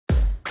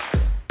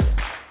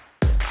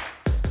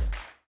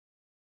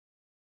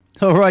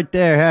All right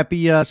there.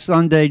 Happy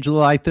Sunday,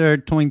 July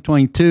 3rd,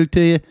 2022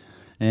 to you.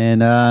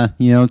 And,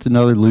 it's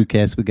another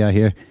LouCast we got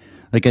here.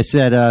 Like I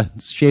said,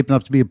 it's shaping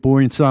up to be a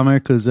boring summer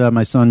because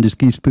my son just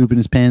keeps pooping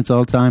his pants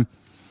all the time.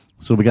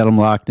 So we got him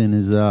locked in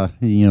his,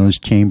 his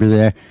chamber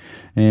there.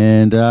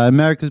 And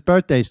America's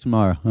birthday's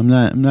tomorrow. I'm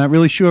not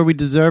really sure we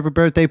deserve a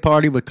birthday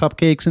party with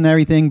cupcakes and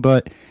everything,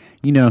 but,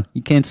 you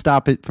can't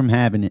stop it from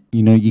having it.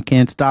 You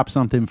can't stop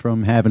something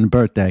from having a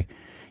birthday.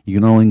 You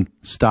can only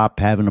stop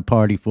having a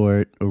party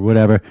for it or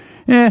whatever.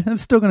 I'm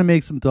still going to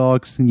make some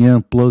dogs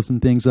and, blow some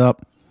things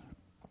up.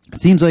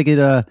 Seems like it,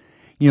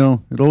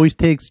 it always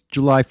takes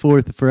July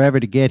 4th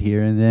forever to get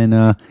here. And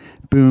then,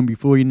 boom,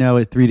 before you know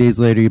it, 3 days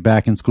later, you're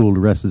back in school.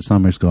 The rest of the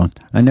summer's gone.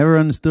 I never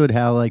understood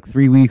how,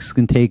 3 weeks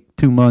can take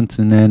 2 months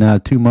and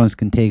then 2 months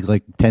can take,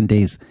 10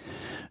 days.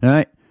 All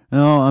right?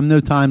 No, I'm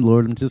no Time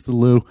Lord. I'm just a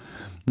Lou.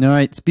 All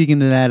right,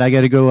 speaking of that, I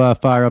got to go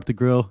fire up the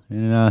grill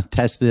and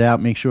test it out,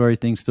 make sure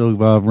everything's still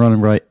running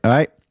right. All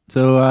right,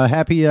 so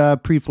happy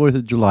pre-4th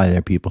of July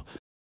there, people.